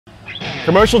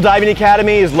Commercial Diving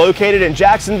Academy is located in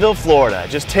Jacksonville, Florida,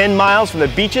 just 10 miles from the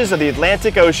beaches of the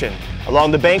Atlantic Ocean, along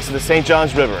the banks of the St.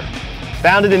 Johns River.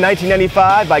 Founded in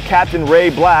 1995 by Captain Ray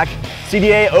Black,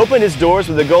 CDA opened its doors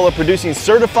with the goal of producing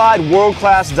certified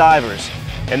world-class divers.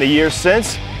 In the years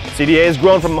since, CDA has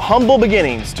grown from humble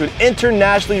beginnings to an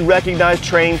internationally recognized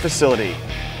training facility.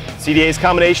 CDA's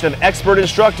combination of expert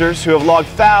instructors who have logged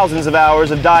thousands of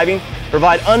hours of diving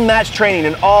provide unmatched training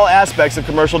in all aspects of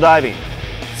commercial diving.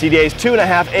 CDA's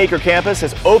 2.5-acre campus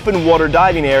has open water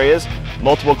diving areas,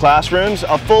 multiple classrooms,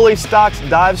 a fully stocked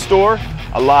dive store,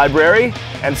 a library,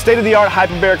 and state-of-the-art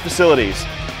hyperbaric facilities.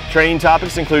 Training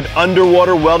topics include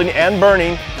underwater welding and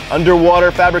burning, underwater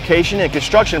fabrication and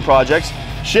construction projects,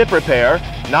 ship repair,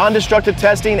 non-destructive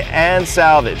testing, and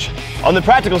salvage. On the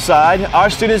practical side,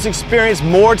 our students experience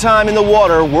more time in the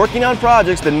water working on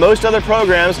projects than most other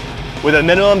programs, with a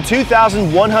minimum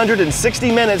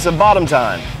 2,160 minutes of bottom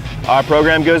time. Our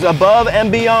program goes above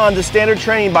and beyond the standard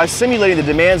training by simulating the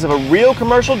demands of a real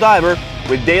commercial diver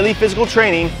with daily physical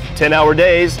training, 10-hour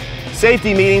days,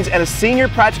 safety meetings, and a senior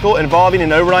practical involving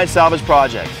an overnight salvage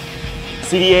project.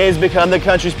 CDA has become the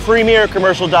country's premier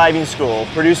commercial diving school,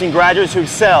 producing graduates who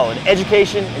excel in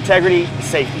education, integrity, and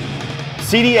safety.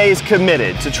 CDA is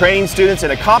committed to training students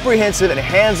in a comprehensive and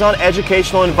hands-on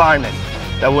educational environment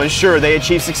that will ensure they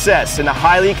achieve success in the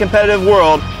highly competitive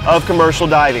world of commercial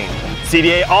diving.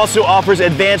 CDA also offers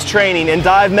advanced training in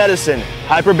dive medicine,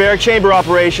 hyperbaric chamber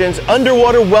operations,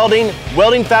 underwater welding,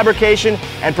 welding fabrication,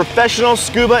 and professional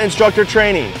scuba instructor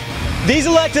training. These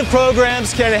elective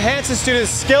programs can enhance the student's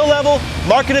skill level,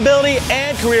 marketability,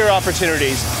 and career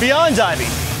opportunities beyond diving,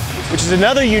 which is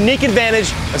another unique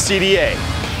advantage of CDA.